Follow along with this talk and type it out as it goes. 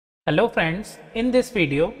Hello friends, in this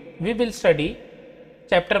video we will study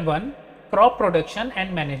Chapter 1 Crop Production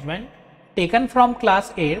and Management taken from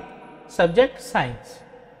Class 8 Subject Science.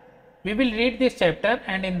 We will read this chapter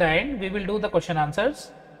and in the end we will do the question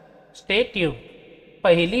answers. Stay tuned.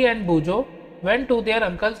 Pahili and Bujo went to their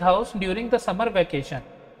uncle's house during the summer vacation.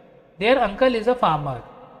 Their uncle is a farmer.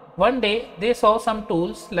 One day they saw some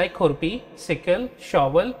tools like khurpi, sickle,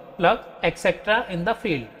 shovel, plug, etc. in the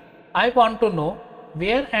field. I want to know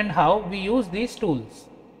where and how we use these tools.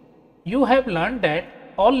 You have learned that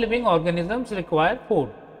all living organisms require food.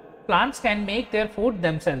 Plants can make their food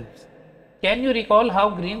themselves. Can you recall how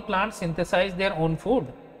green plants synthesize their own food?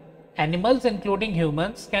 Animals, including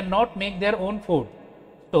humans, cannot make their own food.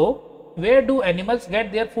 So, where do animals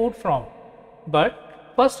get their food from?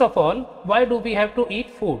 But first of all, why do we have to eat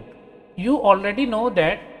food? You already know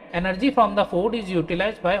that energy from the food is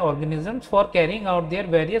utilized by organisms for carrying out their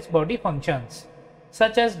various body functions,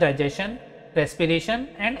 such as digestion, respiration,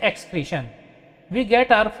 and excretion. We get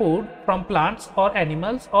our food from plants or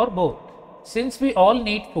animals or both. Since we all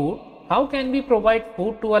need food, how can we provide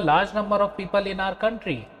food to a large number of people in our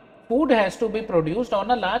country? Food has to be produced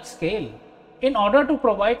on a large scale. In order to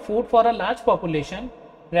provide food for a large population,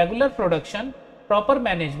 regular production, proper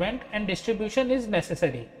management and distribution is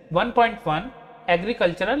necessary. 1.1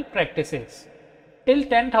 Agricultural Practices. Till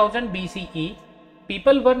 10,000 BCE,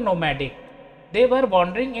 people were nomadic. They were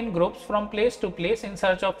wandering in groups from place to place in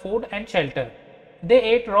search of food and shelter. They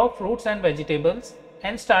ate raw fruits and vegetables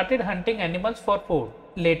and started hunting animals for food.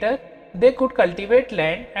 Later, they could cultivate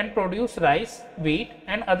land and produce rice, wheat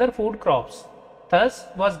and other food crops. Thus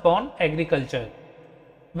was born agriculture.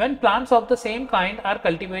 When plants of the same kind are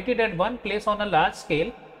cultivated at one place on a large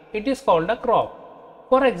scale, it is called a crop.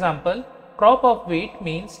 For example, crop of wheat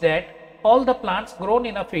means that all the plants grown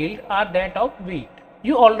in a field are that of wheat.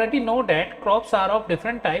 You already know that crops are of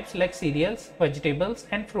different types like cereals, vegetables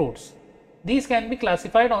and fruits. These can be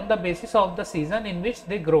classified on the basis of the season in which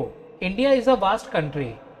they grow. India is a vast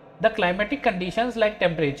country. The climatic conditions like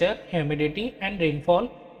temperature, humidity and rainfall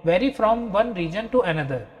vary from one region to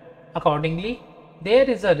another. Accordingly, there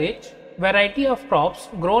is a rich variety of crops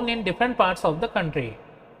grown in different parts of the country.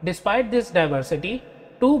 Despite this diversity,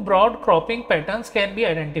 two broad cropping patterns can be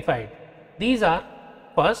identified. These are,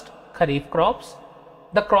 first, Kharif crops.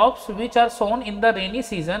 The crops which are sown in the rainy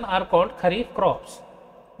season are called Kharif crops.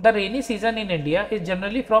 The rainy season in India is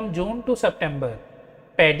generally from June to September.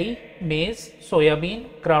 Paddy, maize, soya bean,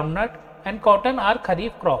 groundnut and cotton are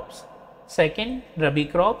Kharif crops. Second, Rabi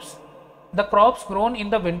crops. The crops grown in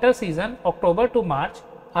the winter season, October to March,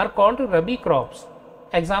 are called Rabi crops.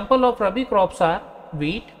 Example of Rabi crops are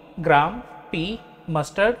wheat, gram, pea,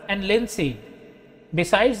 mustard and linseed.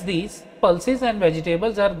 Besides these, pulses and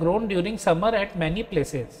vegetables are grown during summer at many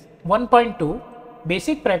places. 1.2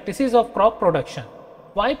 Basic Practices of Crop Production.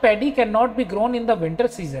 Why paddy cannot be grown in the winter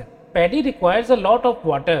season? Paddy requires a lot of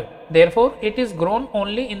water, therefore it is grown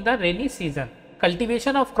only in the rainy season.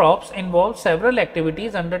 Cultivation of crops involves several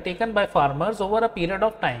activities undertaken by farmers over a period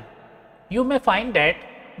of time. You may find that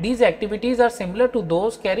these activities are similar to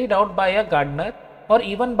those carried out by a gardener or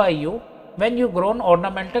even by you when you grow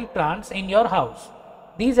ornamental plants in your house.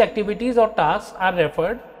 These activities or tasks are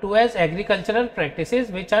referred to as agricultural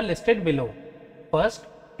practices which are listed below. First,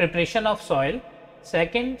 preparation of soil.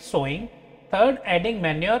 Second, sowing. Third, adding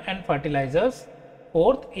manure and fertilizers.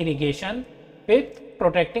 Fourth, irrigation. Fifth,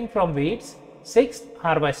 protecting from weeds. Sixth,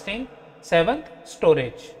 harvesting. Seventh,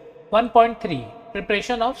 storage. 1.3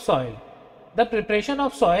 Preparation of soil. The preparation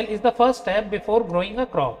of soil is the first step before growing a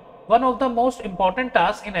crop. One of the most important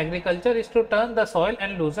tasks in agriculture is to turn the soil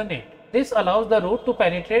and loosen it. This allows the root to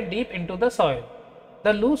penetrate deep into the soil.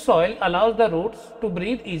 The loose soil allows the roots to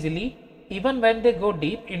breathe easily even when they go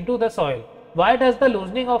deep into the soil. Why does the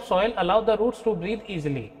loosening of soil allow the roots to breathe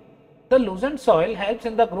easily? The loosened soil helps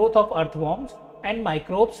in the growth of earthworms and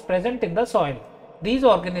microbes present in the soil. These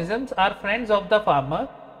organisms are friends of the farmer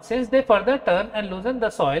since they further turn and loosen the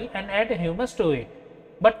soil and add humus to it.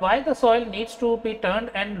 But why the soil needs to be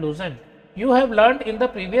turned and loosened? You have learned in the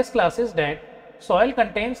previous classes that soil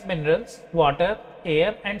contains minerals, water,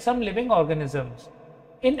 air and some living organisms.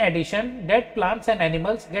 In addition, dead plants and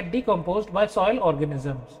animals get decomposed by soil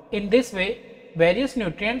organisms. In this way, various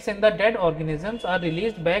nutrients in the dead organisms are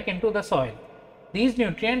released back into the soil. These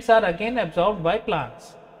nutrients are again absorbed by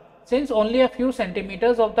plants. Since only a few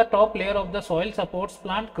centimeters of the top layer of the soil supports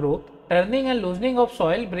plant growth, turning and loosening of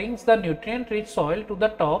soil brings the nutrient-rich soil to the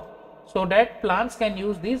top so that plants can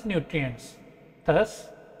use these nutrients. Thus,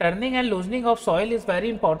 turning and loosening of soil is very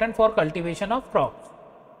important for cultivation of crops.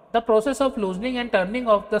 The process of loosening and turning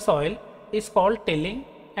of the soil is called tilling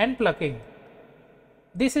and plucking.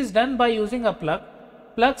 This is done by using a plug.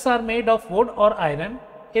 Plugs are made of wood or iron.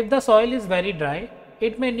 If the soil is very dry,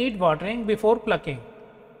 it may need watering before plucking.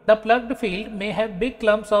 The plugged field may have big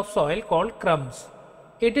clumps of soil called crumbs.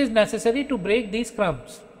 It is necessary to break these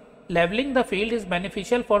crumbs. Leveling the field is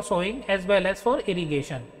beneficial for sowing as well as for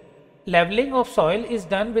irrigation. Leveling of soil is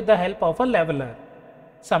done with the help of a leveler.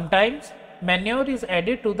 Sometimes manure is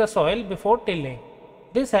added to the soil before tilling.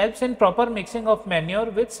 This helps in proper mixing of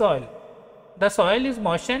manure with soil. The soil is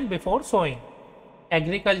moistened before sowing.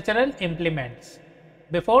 Agricultural implements.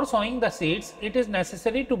 Before sowing the seeds, it is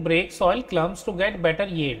necessary to break soil clumps to get better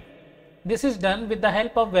yield. This is done with the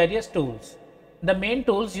help of various tools. The main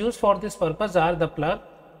tools used for this purpose are the plug,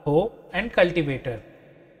 hoe and cultivator.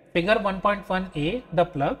 Figure 1.1a, the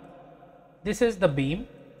plug. This is the beam.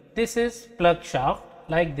 This is plug shaft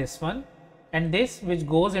like this one, and this which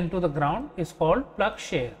goes into the ground is called plug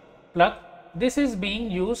share. Plug. This is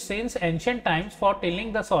being used since ancient times for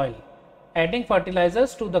tilling the soil, adding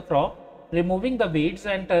fertilizers to the crop, removing the weeds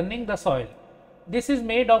and turning the soil. This is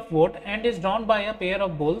made of wood and is drawn by a pair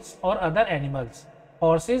of bulls or other animals,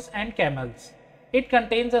 horses and camels. It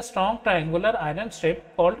contains a strong triangular iron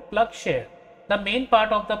strip called plug share. The main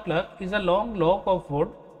part of the plug is a long log of wood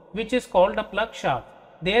which is called a plug shaft.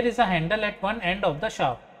 There is a handle at one end of the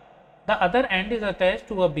shaft. The other end is attached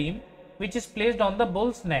to a beam which is placed on the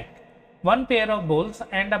bull's neck. One pair of bulls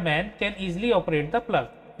and a man can easily operate the plug.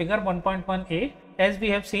 Figure 1.1a, as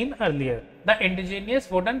we have seen earlier. The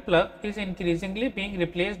indigenous wooden plug is increasingly being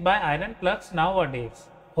replaced by iron plugs nowadays.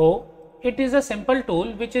 Hoe. It is a simple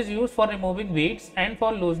tool which is used for removing weeds and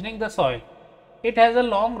for loosening the soil. It has a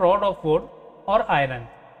long rod of wood or iron.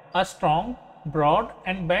 A strong, broad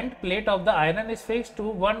and bent plate of the iron is fixed to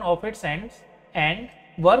one of its ends and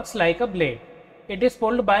works like a blade. It is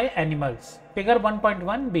pulled by animals. Figure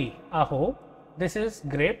 1.1b, a hoe. This is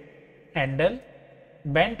grip, handle,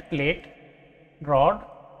 bent plate, rod,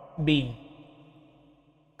 beam.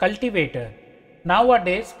 Cultivator.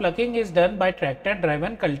 Nowadays, plucking is done by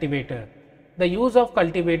tractor-driven cultivator. The use of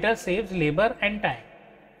cultivator saves labor and time.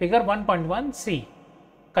 Figure 1.1c.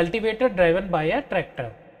 Cultivator driven by a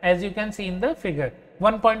tractor, as you can see in the figure.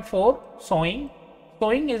 1.4 Sowing.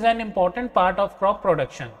 Sowing is an important part of crop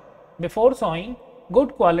production. Before sowing,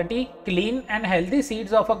 good quality, clean and healthy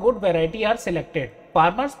seeds of a good variety are selected.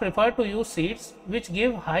 Farmers prefer to use seeds which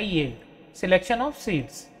give high yield. Selection of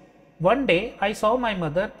seeds. One day I saw my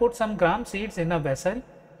mother put some gram seeds in a vessel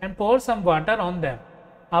and pour some water on them.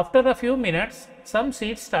 After a few minutes, some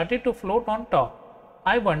seeds started to float on top.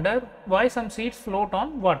 I wonder why some seeds float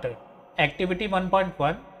on water. Activity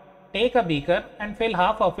 1.1. Take a beaker and fill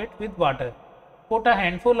half of it with water. Put a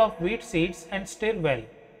handful of wheat seeds and stir well.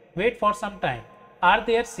 Wait for some time. Are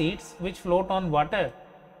there seeds which float on water?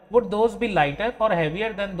 Would those be lighter or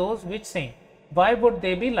heavier than those which sink? Why would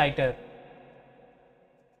they be lighter?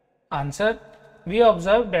 Answer. We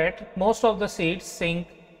observed that most of the seeds sink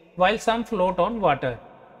while some float on water.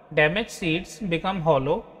 Damaged seeds become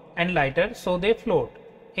hollow and lighter, so they float.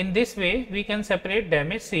 In this way, we can separate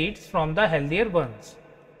damaged seeds from the healthier ones.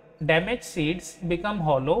 Damaged seeds become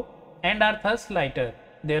hollow and are thus lighter,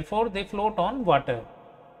 therefore they float on water.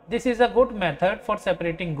 This is a good method for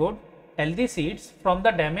separating good, healthy seeds from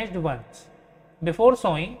the damaged ones. Before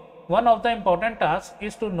sowing, one of the important tasks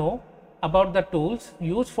is to know about the tools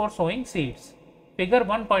used for sowing seeds. Figure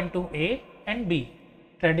 1.2a and b.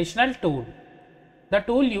 Traditional tool. The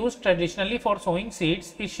tool used traditionally for sowing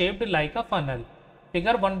seeds is shaped like a funnel.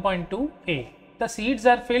 Figure 1.2a. The seeds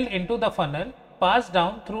are filled into the funnel, passed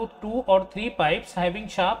down through 2 or 3 pipes having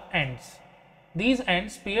sharp ends. These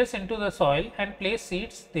ends pierce into the soil and place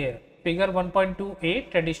seeds there. Figure 1.2a,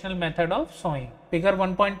 traditional method of sowing. Figure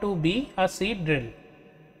 1.2b, a seed drill.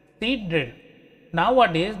 Seed drill.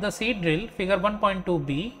 Nowadays, the seed drill, figure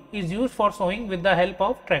 1.2b, is used for sowing with the help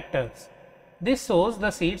of tractors. This sows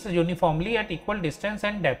the seeds uniformly at equal distance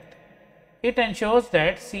and depth. It ensures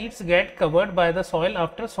that seeds get covered by the soil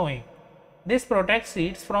after sowing. This protects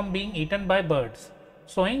seeds from being eaten by birds.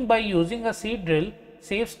 Sowing by using a seed drill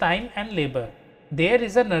saves time and labor. There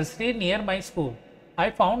is a nursery near my school.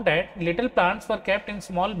 I found that little plants were kept in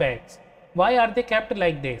small bags. Why are they kept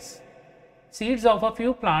like this? Seeds of a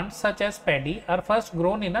few plants such as paddy are first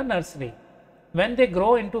grown in a nursery. When they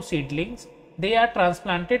grow into seedlings, they are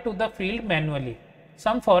transplanted to the field manually.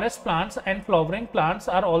 Some forest plants and flowering plants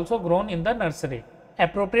are also grown in the nursery.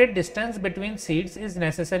 Appropriate distance between seeds is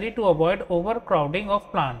necessary to avoid overcrowding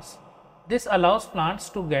of plants. This allows plants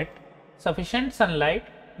to get sufficient sunlight,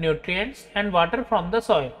 nutrients and water from the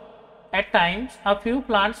soil. At times, a few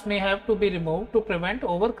plants may have to be removed to prevent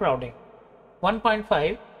overcrowding.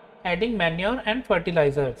 1.5. Adding manure and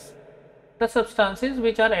fertilizers. The substances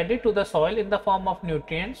which are added to the soil in the form of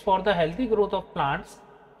nutrients for the healthy growth of plants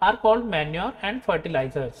are called manure and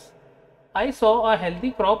fertilizers. I saw a healthy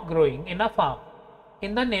crop growing in a farm.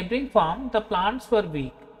 In the neighboring farm, the plants were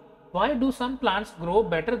weak. Why do some plants grow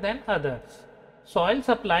better than others? Soil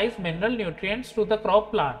supplies mineral nutrients to the crop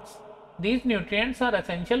plants. These nutrients are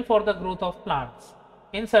essential for the growth of plants.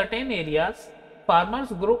 In certain areas,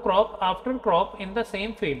 farmers grow crop after crop in the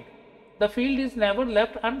same field. The field is never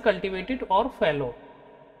left uncultivated or fallow.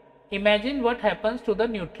 Imagine what happens to the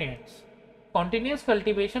nutrients. Continuous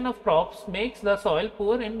cultivation of crops makes the soil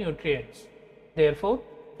poor in nutrients. Therefore,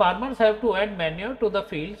 farmers have to add manure to the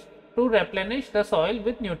fields to replenish the soil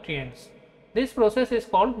with nutrients. This process is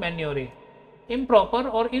called manuring. Improper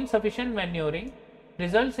or insufficient manuring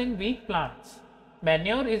results in weak plants.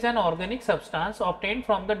 Manure is an organic substance obtained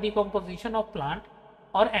from the decomposition of plant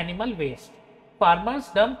or animal waste. Farmers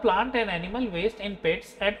dump plant and animal waste in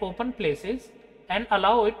pits at open places and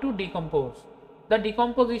allow it to decompose. The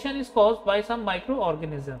decomposition is caused by some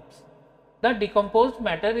microorganisms. The decomposed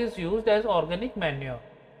matter is used as organic manure.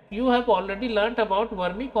 You have already learnt about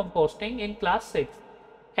vermicomposting in class 6.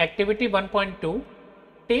 Activity 1.2.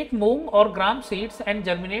 Take mung or gram seeds and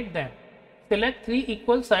germinate them. Select 3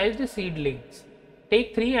 equal sized seedlings.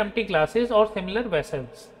 Take 3 empty glasses or similar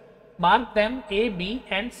vessels. Mark them A, B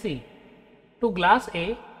and C. To glass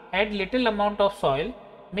A, add little amount of soil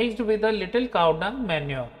mixed with a little cow dung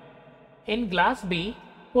manure. In glass B,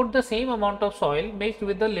 put the same amount of soil mixed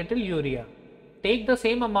with a little urea. Take the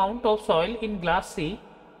same amount of soil in glass C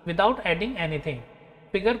without adding anything.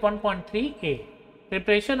 Figure 1.3a.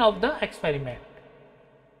 Preparation of the experiment.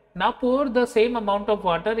 Now pour the same amount of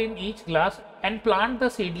water in each glass and plant the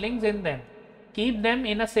seedlings in them. Keep them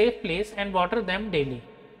in a safe place and water them daily.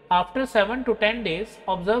 After 7 to 10 days,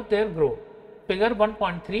 observe their growth. Figure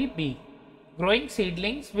 1.3b. Growing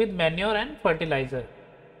seedlings with manure and fertilizer.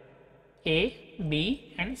 A,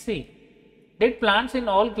 B and C. Did plants in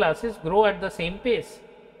all classes grow at the same pace?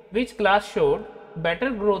 Which class showed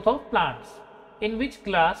better growth of plants? In which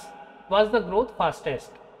class was the growth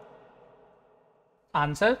fastest?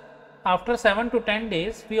 Answer. After 7 to 10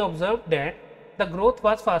 days, we observed that the growth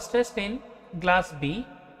was fastest in glass B,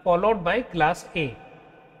 followed by glass A.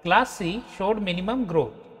 Glass C showed minimum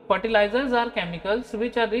growth. Fertilizers are chemicals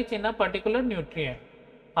which are rich in a particular nutrient.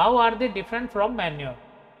 How are they different from manure?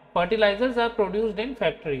 Fertilizers are produced in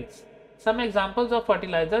factories. Some examples of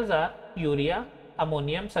fertilizers are urea,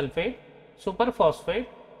 ammonium sulfate, superphosphate,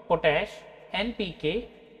 potash, NPK,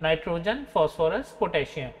 nitrogen, phosphorus,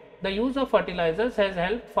 potassium. The use of fertilizers has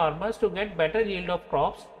helped farmers to get better yield of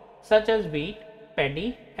crops such as wheat,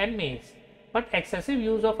 paddy and maize. But excessive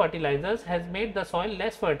use of fertilizers has made the soil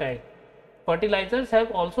less fertile. Fertilizers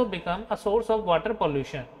have also become a source of water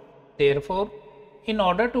pollution. Therefore, in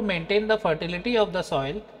order to maintain the fertility of the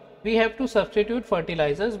soil, we have to substitute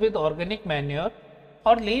fertilizers with organic manure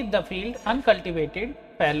or leave the field uncultivated,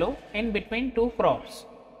 fallow in between two crops.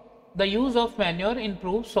 The use of manure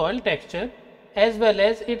improves soil texture as well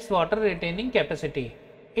as its water retaining capacity.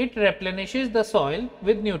 It replenishes the soil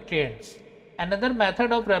with nutrients. Another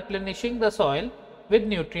method of replenishing the soil with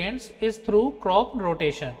nutrients is through crop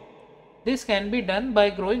rotation. This can be done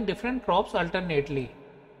by growing different crops alternately.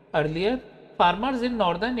 Earlier, farmers in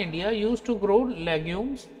northern India used to grow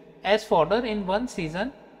legumes as fodder in one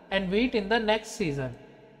season and wheat in the next season.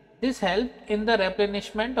 This helped in the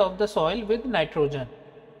replenishment of the soil with nitrogen.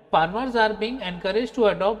 Farmers are being encouraged to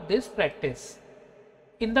adopt this practice.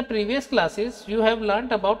 In the previous classes, you have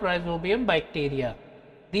learnt about rhizobium bacteria.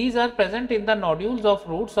 These are present in the nodules of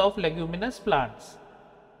roots of leguminous plants.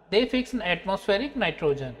 They fix atmospheric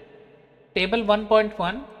nitrogen. Table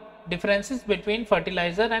 1.1. Differences between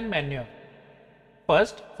fertilizer and manure.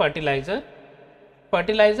 First, fertilizer.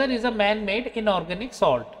 Fertilizer is a man-made inorganic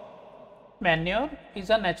salt. Manure is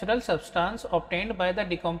a natural substance obtained by the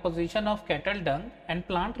decomposition of cattle dung and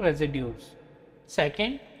plant residues.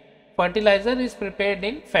 Second, fertilizer is prepared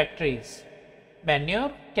in factories.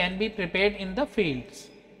 Manure can be prepared in the fields.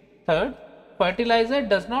 Third, fertilizer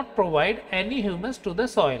does not provide any humus to the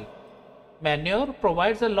soil. Manure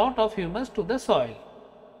provides a lot of humus to the soil.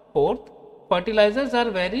 Fourth, fertilizers are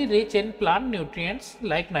very rich in plant nutrients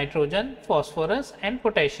like nitrogen, phosphorus and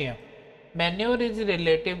potassium. Manure is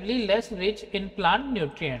relatively less rich in plant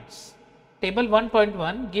nutrients. Table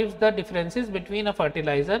 1.1 gives the differences between a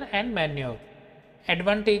fertilizer and manure.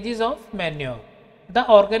 Advantages of manure. The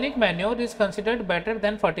organic manure is considered better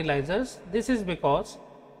than fertilizers. This is because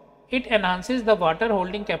it enhances the water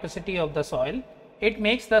holding capacity of the soil. It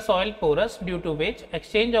makes the soil porous, due to which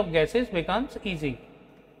exchange of gases becomes easy.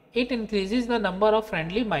 It increases the number of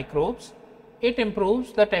friendly microbes. It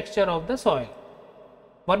improves the texture of the soil.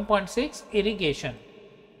 1.6 Irrigation.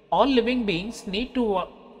 All living beings need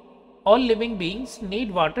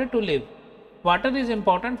water to live. Water is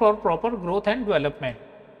important for proper growth and development.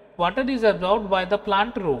 Water is absorbed by the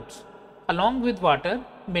plant roots. Along with water,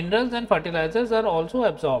 minerals and fertilizers are also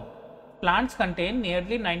absorbed. Plants contain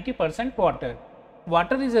nearly 90% water.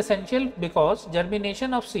 Water is essential because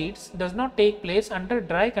germination of seeds does not take place under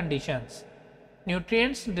dry conditions.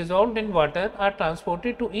 Nutrients dissolved in water are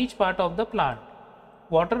transported to each part of the plant.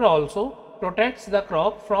 Water also protects the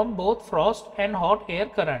crop from both frost and hot air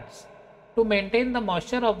currents. To maintain the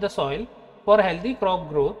moisture of the soil for healthy crop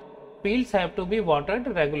growth, fields have to be watered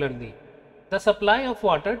regularly. The supply of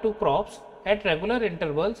water to crops at regular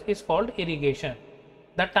intervals is called irrigation.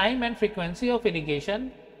 The time and frequency of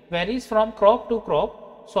irrigation varies from crop to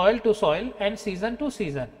crop, soil to soil, and season to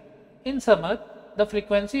season. In summer, the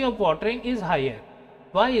frequency of watering is higher.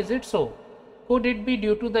 Why is it so? Could it be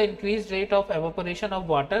due to the increased rate of evaporation of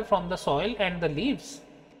water from the soil and the leaves?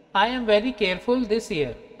 I am very careful this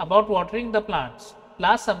year about watering the plants.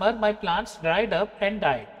 Last summer, my plants dried up and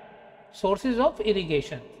died. Sources of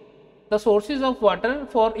irrigation. The sources of water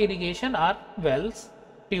for irrigation are wells,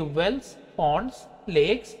 tube wells, ponds,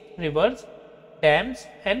 lakes, rivers, dams,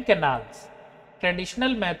 and canals.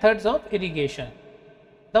 Traditional methods of irrigation.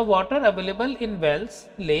 The water available in wells,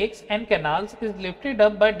 lakes, and canals is lifted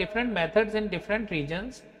up by different methods in different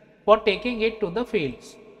regions for taking it to the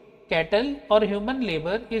fields. Cattle or human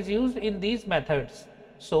labor is used in these methods,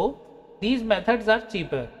 so these methods are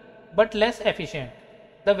cheaper but less efficient.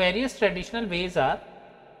 The various traditional ways are: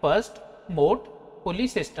 first, moat pulley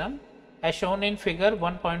system as shown in figure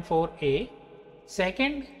 1.4a,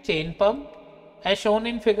 second, chain pump as shown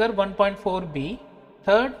in figure 1.4b,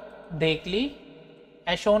 third, Dekli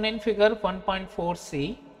as shown in figure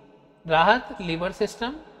 1.4c, Rahat lever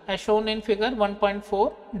system as shown in figure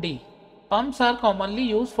 1.4d. Pumps are commonly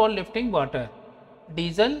used for lifting water.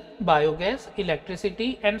 Diesel, biogas,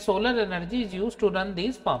 electricity, and solar energy is used to run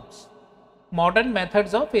these pumps. Modern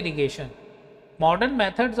methods of irrigation. Modern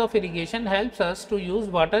methods of irrigation helps us to use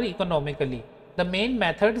water economically. The main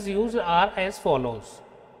methods used are as follows.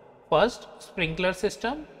 First, sprinkler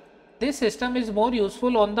system. This system is more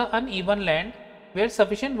useful on the uneven land where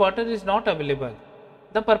sufficient water is not available.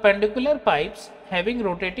 The perpendicular pipes having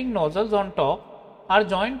rotating nozzles on top are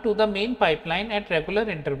joined to the main pipeline at regular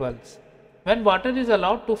intervals. When water is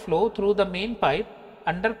allowed to flow through the main pipe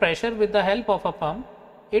under pressure with the help of a pump,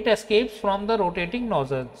 it escapes from the rotating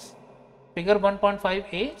nozzles. Figure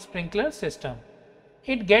 1.5a Sprinkler system.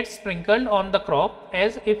 It gets sprinkled on the crop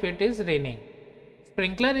as if it is raining.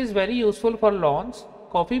 Sprinkler is very useful for lawns,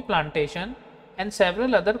 coffee plantation, and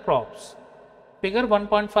several other crops. Figure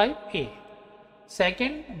 1.5a.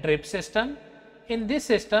 Second, drip system. In this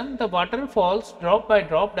system, the water falls drop by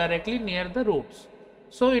drop directly near the roots.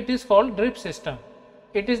 So it is called drip system.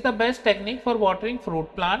 It is the best technique for watering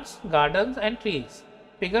fruit plants, gardens, and trees.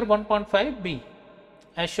 Figure 1.5b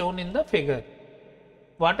as shown in the figure.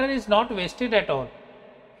 Water is not wasted at all.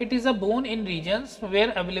 It is a boon in regions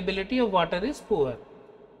where availability of water is poor.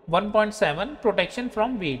 1.7 Protection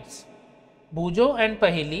from weeds. Bujo and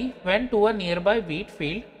Pahili went to a nearby wheat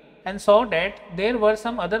field and saw that there were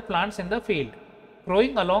some other plants in the field,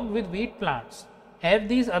 growing along with wheat plants. Have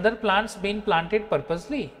these other plants been planted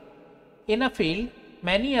purposely? In a field,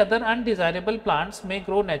 many other undesirable plants may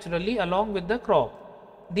grow naturally along with the crop.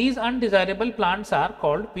 These undesirable plants are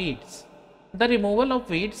called weeds. The removal of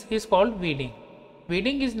weeds is called weeding.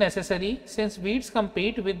 Weeding is necessary since weeds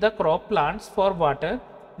compete with the crop plants for water,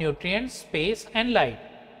 nutrients, space, and light.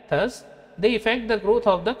 Thus, they affect the growth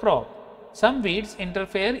of the crop. Some weeds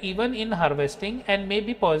interfere even in harvesting and may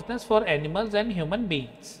be poisonous for animals and human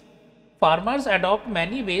beings. Farmers adopt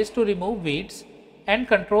many ways to remove weeds and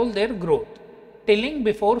control their growth. Tilling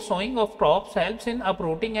before sowing of crops helps in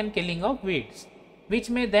uprooting and killing of weeds, which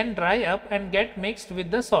may then dry up and get mixed with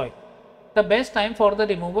the soil. The best time for the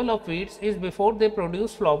removal of weeds is before they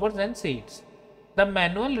produce flowers and seeds. The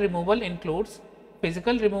manual removal includes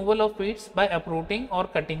physical removal of weeds by uprooting or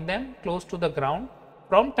cutting them close to the ground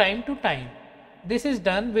from time to time. This is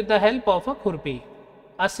done with the help of a khurpi.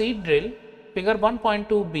 A seed drill, figure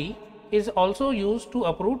 1.2b, is also used to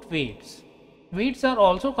uproot weeds. Weeds are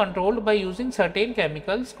also controlled by using certain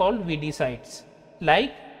chemicals called weedicides,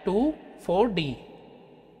 like 2,4-D.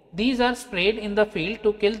 These are sprayed in the field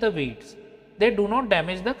to kill the weeds. They do not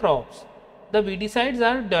damage the crops. The weedicides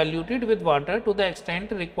are diluted with water to the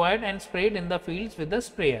extent required and sprayed in the fields with the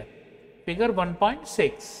sprayer. Figure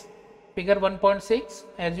 1.6. Figure 1.6,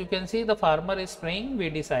 as you can see, the farmer is spraying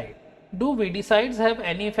weedicide. Do weedicides have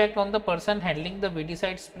any effect on the person handling the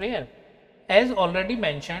weedicide sprayer? As already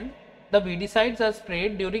mentioned, the weedicides are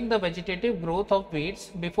sprayed during the vegetative growth of weeds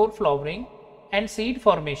before flowering and seed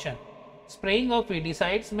formation. Spraying of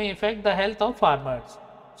weedicides may affect the health of farmers,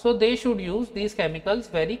 so they should use these chemicals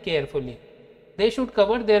very carefully. They should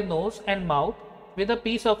cover their nose and mouth with a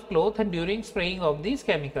piece of cloth during spraying of these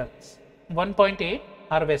chemicals. 1.8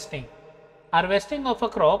 Harvesting. Harvesting of a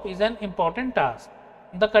crop is an important task.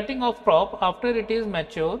 The cutting of crop after it is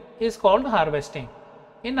mature is called harvesting.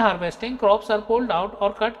 In harvesting, crops are pulled out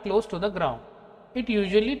or cut close to the ground. It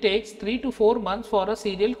usually takes 3 to 4 months for a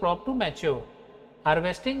cereal crop to mature.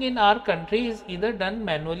 Harvesting in our country is either done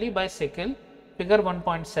manually by sickle, figure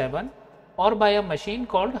 1.7, or by a machine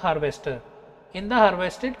called harvester. In the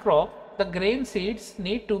harvested crop, the grain seeds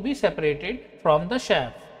need to be separated from the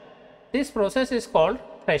chaff. This process is called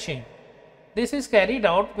threshing. This is carried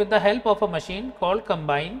out with the help of a machine called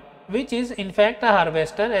combine, which is in fact a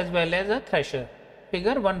harvester as well as a thresher.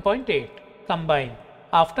 Figure 1.8. Combine.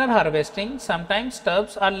 After harvesting, sometimes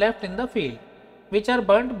stubs are left in the field, which are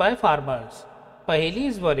burnt by farmers. Paheli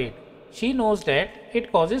is worried. She knows that it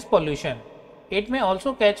causes pollution. It may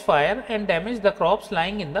also catch fire and damage the crops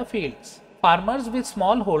lying in the fields. Farmers with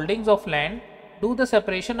small holdings of land do the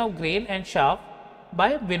separation of grain and chaff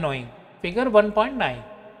by winnowing. Figure 1.9.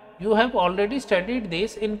 You have already studied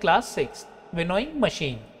this in class 6. Winnowing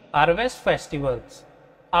machine. Harvest festivals.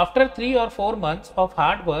 After 3 or 4 months of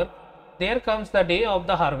hard work, there comes the day of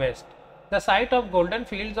the harvest. The sight of golden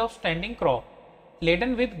fields of standing crop,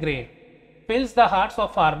 laden with grain, fills the hearts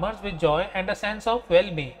of farmers with joy and a sense of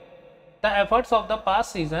well-being. The efforts of the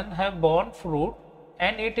past season have borne fruit,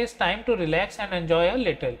 and it is time to relax and enjoy a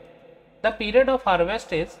little. The period of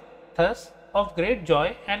harvest is, thus, of great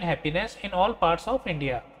joy and happiness in all parts of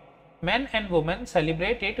India. Men and women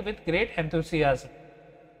celebrate it with great enthusiasm.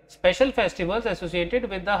 Special festivals associated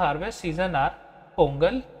with the harvest season are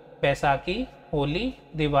Pongal, Baisakhi, Holi,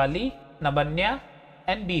 Diwali, Nabanya,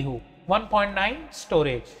 and Bihu. 1.9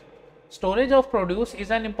 Storage. Storage of produce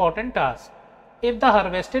is an important task. If the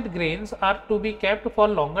harvested grains are to be kept for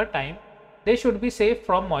longer time, they should be safe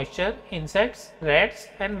from moisture, insects, rats,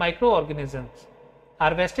 and microorganisms.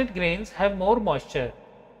 Harvested grains have more moisture.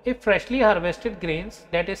 If freshly harvested grains,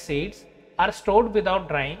 that is seeds, are stored without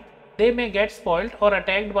drying, they may get spoiled or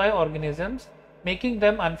attacked by organisms, making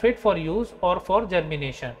them unfit for use or for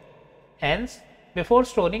germination. Hence, before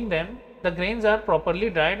storing them, the grains are properly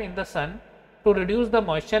dried in the sun to reduce the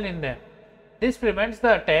moisture in them. This prevents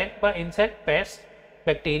the attack by insect pests,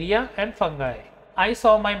 bacteria, and fungi. I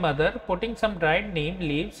saw my mother putting some dried neem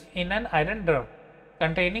leaves in an iron drum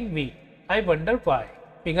containing wheat. I wonder why.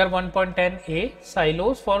 Figure 1.10a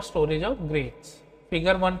Silos for storage of grains.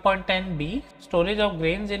 Figure 1.10b Storage of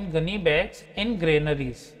grains in gunny bags in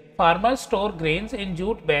granaries. Farmers store grains in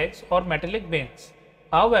jute bags or metallic bins.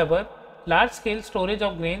 However, large-scale storage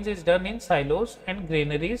of grains is done in silos and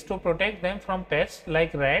granaries to protect them from pests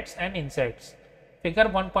like rats and insects. Figure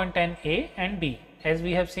 1.10a and b, as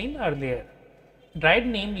we have seen earlier. Dried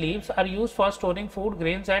neem leaves are used for storing food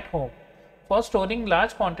grains at home. For storing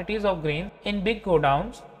large quantities of grain in big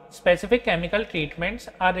godowns, specific chemical treatments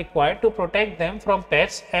are required to protect them from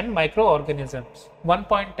pests and microorganisms.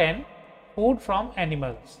 1.10 Food from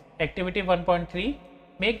animals. Activity 1.3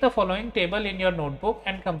 Make the following table in your notebook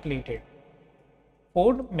and complete it.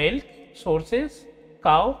 Food, milk, sources,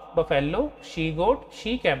 cow, buffalo, she-goat,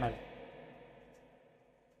 she-camel.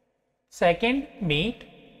 Second, meat,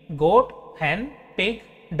 goat, hen, pig,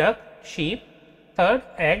 duck, sheep. Third,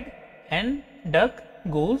 egg, hen, duck,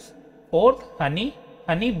 goose. Fourth, honey,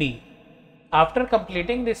 honey bee. After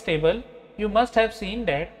completing this table, you must have seen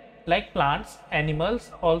that, like plants,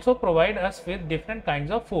 animals also provide us with different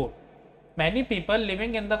kinds of food. Many people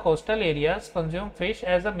living in the coastal areas consume fish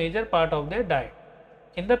as a major part of their diet.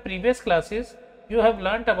 In the previous classes, you have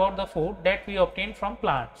learnt about the food that we obtain from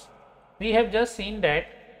plants. We have just seen that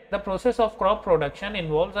the process of crop production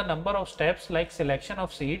involves a number of steps like selection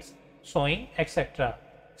of seeds, sowing, etc.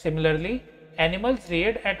 Similarly, animals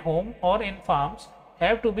reared at home or in farms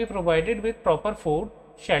have to be provided with proper food,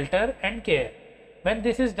 shelter, and care. When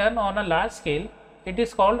this is done on a large scale, it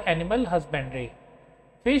is called animal husbandry.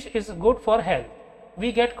 Fish is good for health.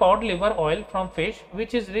 We get cod liver oil from fish,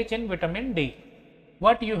 which is rich in vitamin D.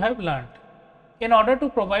 What you have learnt? In order to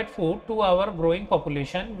provide food to our growing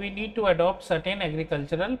population, we need to adopt certain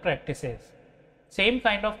agricultural practices. Same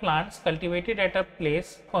kind of plants cultivated at a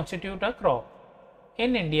place constitute a crop.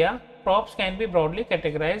 In India, crops can be broadly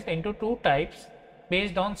categorized into two types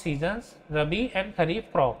based on seasons, Rabi and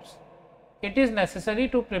Kharif crops. It is necessary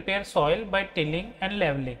to prepare soil by tilling and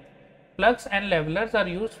leveling. Plugs and levelers are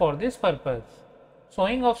used for this purpose.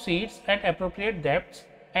 Sowing of seeds at appropriate depths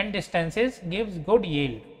and distances gives good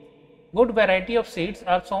yield. Good variety of seeds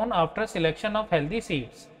are sown after selection of healthy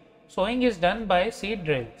seeds. Sowing is done by seed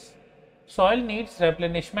drills. Soil needs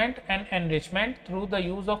replenishment and enrichment through the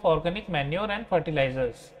use of organic manure and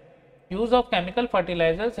fertilizers. Use of chemical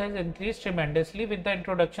fertilizers has increased tremendously with the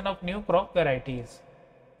introduction of new crop varieties.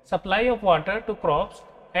 Supply of water to crops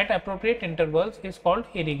at appropriate intervals is called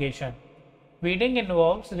irrigation. Weeding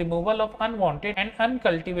involves removal of unwanted and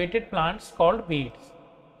uncultivated plants called weeds.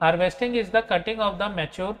 Harvesting is the cutting of the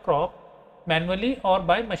mature crop manually or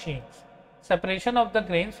by machines. Separation of the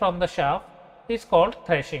grains from the chaff is called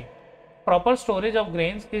threshing. Proper storage of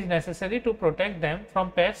grains is necessary to protect them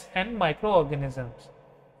from pests and microorganisms.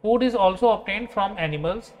 Food is also obtained from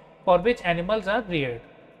animals for which animals are reared.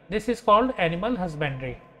 This is called animal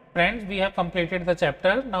husbandry. Friends, we have completed the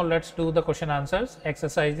chapter. Now let's do the question answers.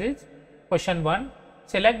 Exercises. Question 1.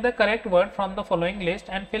 Select the correct word from the following list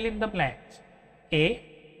and fill in the blanks. A.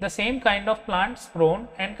 The same kind of plants grown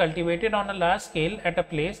and cultivated on a large scale at a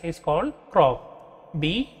place is called crop.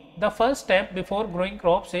 B. The first step before growing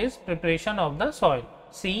crops is preparation of the soil.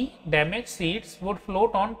 C. Damaged seeds would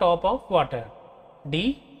float on top of water.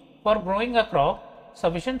 D. For growing a crop,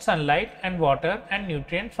 sufficient sunlight and water and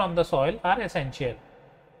nutrients from the soil are essential.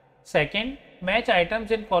 Second, match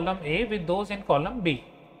items in column A with those in column B.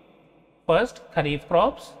 First, Kharif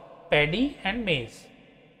crops, paddy and maize.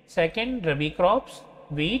 Second, Rabi crops,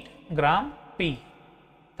 wheat, gram, pea.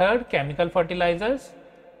 Third, chemical fertilizers,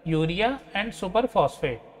 urea and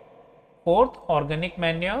superphosphate. Fourth, organic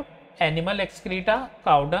manure, animal excreta,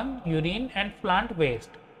 cow dung, urine and plant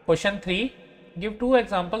waste. Question 3. Give 2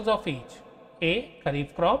 examples of each. A.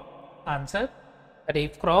 Kharif crop. Answer.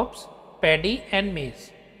 Kharif crops, paddy and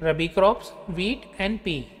maize. Rabi crops, wheat and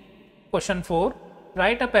pea. Question 4.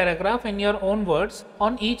 Write a paragraph in your own words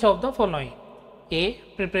on each of the following. A.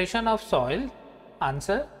 Preparation of soil.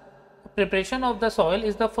 Answer. Preparation of the soil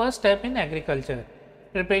is the first step in agriculture.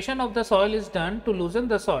 Preparation of the soil is done to loosen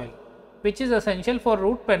the soil, which is essential for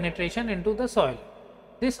root penetration into the soil.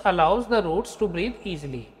 This allows the roots to breathe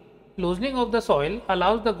easily. Loosening of the soil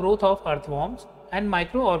allows the growth of earthworms and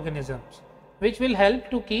microorganisms, which will help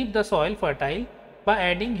to keep the soil fertile by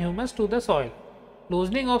adding humus to the soil.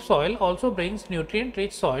 Loosening of soil also brings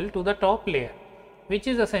nutrient-rich soil to the top layer, which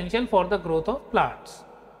is essential for the growth of plants.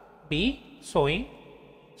 B. Sowing.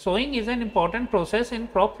 Sowing is an important process in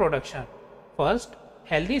crop production. First,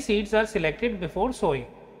 healthy seeds are selected before sowing.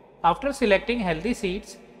 After selecting healthy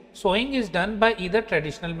seeds, sowing is done by either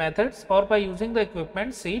traditional methods or by using the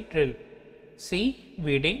equipment seed drill. C.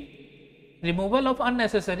 Weeding. Removal of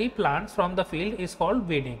unnecessary plants from the field is called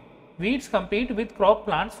weeding. Weeds compete with crop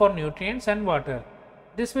plants for nutrients and water.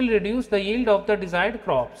 This will reduce the yield of the desired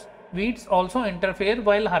crops. Weeds also interfere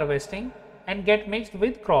while harvesting and get mixed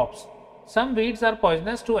with crops. Some weeds are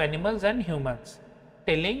poisonous to animals and humans.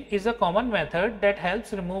 Tilling is a common method that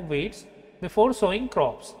helps remove weeds before sowing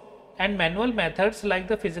crops, and manual methods like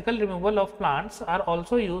the physical removal of plants are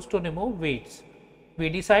also used to remove weeds.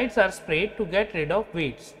 Weedicides are sprayed to get rid of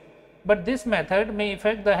weeds, but this method may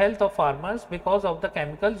affect the health of farmers because of the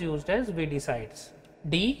chemicals used as weedicides.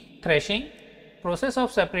 D. Threshing. Process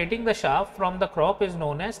of separating the chaff from the crop is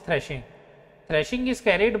known as threshing. Threshing is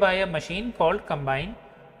carried by a machine called combine,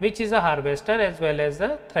 which is a harvester as well as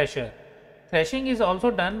a thresher. Threshing is also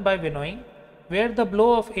done by winnowing, where the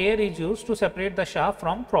blow of air is used to separate the chaff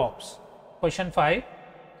from crops. Question 5.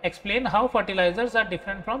 Explain how fertilizers are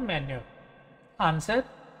different from manure. Answer.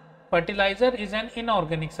 Fertilizer is an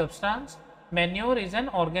inorganic substance. Manure is an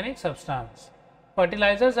organic substance.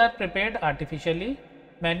 Fertilizers are prepared artificially.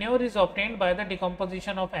 Manure is obtained by the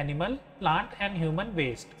decomposition of animal, plant and human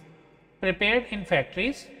waste. Prepared in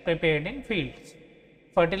factories, prepared in fields.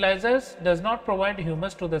 Fertilizers does not provide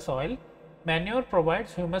humus to the soil. Manure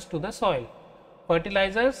provides humus to the soil.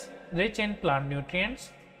 Fertilizers rich in plant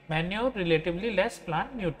nutrients. Manure relatively less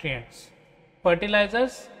plant nutrients.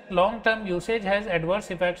 Fertilizers long-term usage has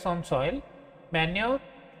adverse effects on soil. Manure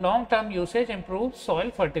long-term usage improves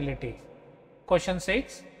soil fertility. Question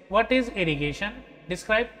 6. What is irrigation?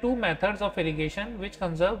 Describe 2 methods of irrigation which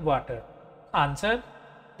conserve water. Answer.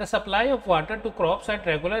 The supply of water to crops at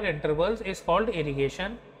regular intervals is called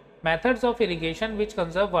irrigation. Methods of irrigation which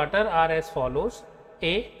conserve water are as follows.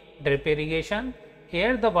 A. Drip irrigation.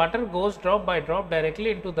 Here the water goes drop by drop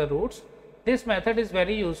directly into the roots. This method is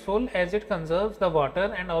very useful as it conserves the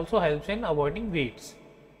water and also helps in avoiding weeds.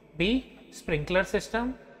 B. Sprinkler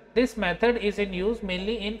system. This method is in use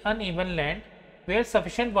mainly in uneven land where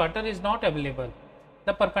sufficient water is not available.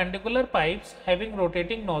 The perpendicular pipes having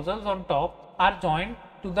rotating nozzles on top are joined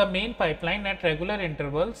to the main pipeline at regular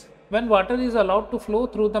intervals. When water is allowed to flow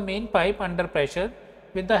through the main pipe under pressure,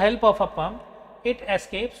 With the help of a pump, it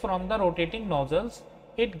escapes from the rotating nozzles.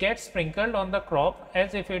 It gets sprinkled on the crop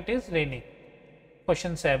as if it is raining.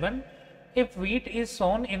 Question 7. If wheat is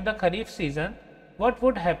sown in the Kharif season, what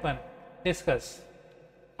would happen? Discuss.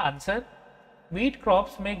 Answer. Wheat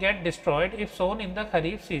crops may get destroyed if sown in the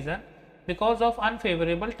Kharif season because of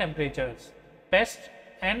unfavorable temperatures, pests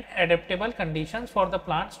and adaptable conditions for the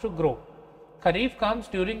plants to grow. Kharif comes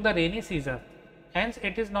during the rainy season. Hence,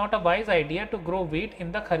 it is not a wise idea to grow wheat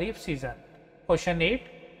in the Kharif season. Question 8.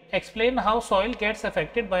 Explain how soil gets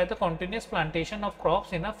affected by the continuous plantation of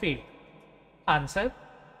crops in a field. Answer.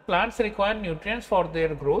 Plants require nutrients for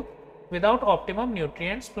their growth. Without optimum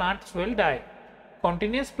nutrients, plants will die.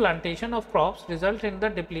 Continuous plantation of crops results in the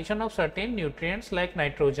depletion of certain nutrients like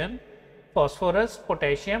nitrogen, phosphorus,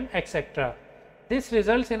 potassium, etc. This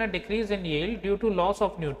results in a decrease in yield due to loss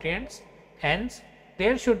of nutrients. Hence,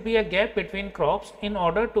 there should be a gap between crops in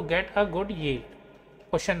order to get a good yield.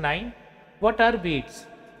 Question 9. What are weeds?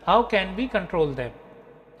 How can we control them?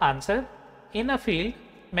 Answer. In a field,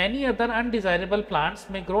 many other undesirable plants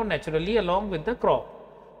may grow naturally along with the crop.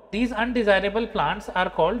 These undesirable plants are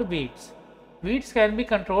called weeds. Weeds can be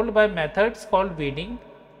controlled by methods called weeding.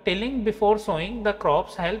 Tilling before sowing the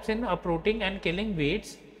crops helps in uprooting and killing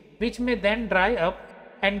weeds, which may then dry up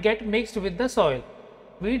and get mixed with the soil.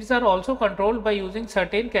 Weeds are also controlled by using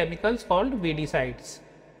certain chemicals called weedicides.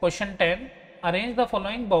 Question 10. Arrange the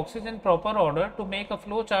following boxes in proper order to make a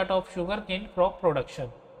flow chart of sugarcane crop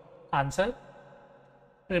production. Answer.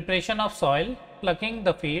 Preparation of soil, plucking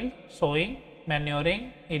the field, sowing,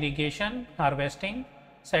 manuring, irrigation, harvesting,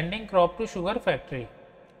 sending crop to sugar factory.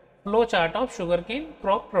 Flow chart of sugarcane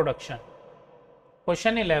crop production.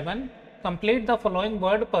 Question 11. Complete the following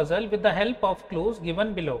word puzzle with the help of clues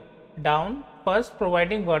given below. Down, first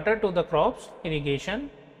providing water to the crops, irrigation.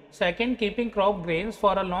 Second, keeping crop grains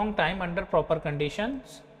for a long time under proper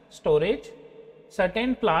conditions, storage.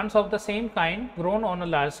 Certain plants of the same kind grown on a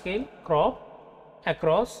large scale, crop.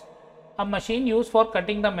 Across, a machine used for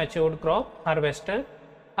cutting the matured crop, harvester.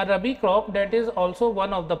 A RABI crop that is also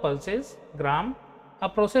one of the pulses, gram. A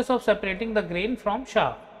process of separating the grain from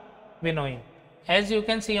chaff, winnowing. As you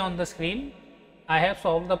can see on the screen, I have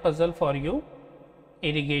solved the puzzle for you.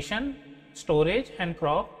 Irrigation, storage and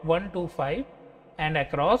crop 1 to 5 and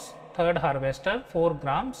across, third harvester 4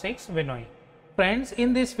 gram 6 winnowing. Friends,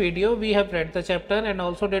 in this video we have read the chapter and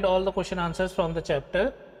also did all the question answers from the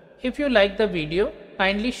chapter. If you like the video,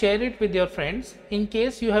 kindly share it with your friends. In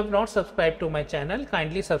case you have not subscribed to my channel,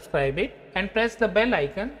 kindly subscribe it and press the bell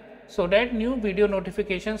icon so that new video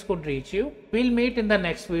notifications could reach you. We'll meet in the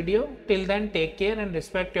next video. Till then, take care and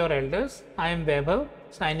respect your elders. I am Vaibhav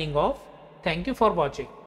signing off. Thank you for watching.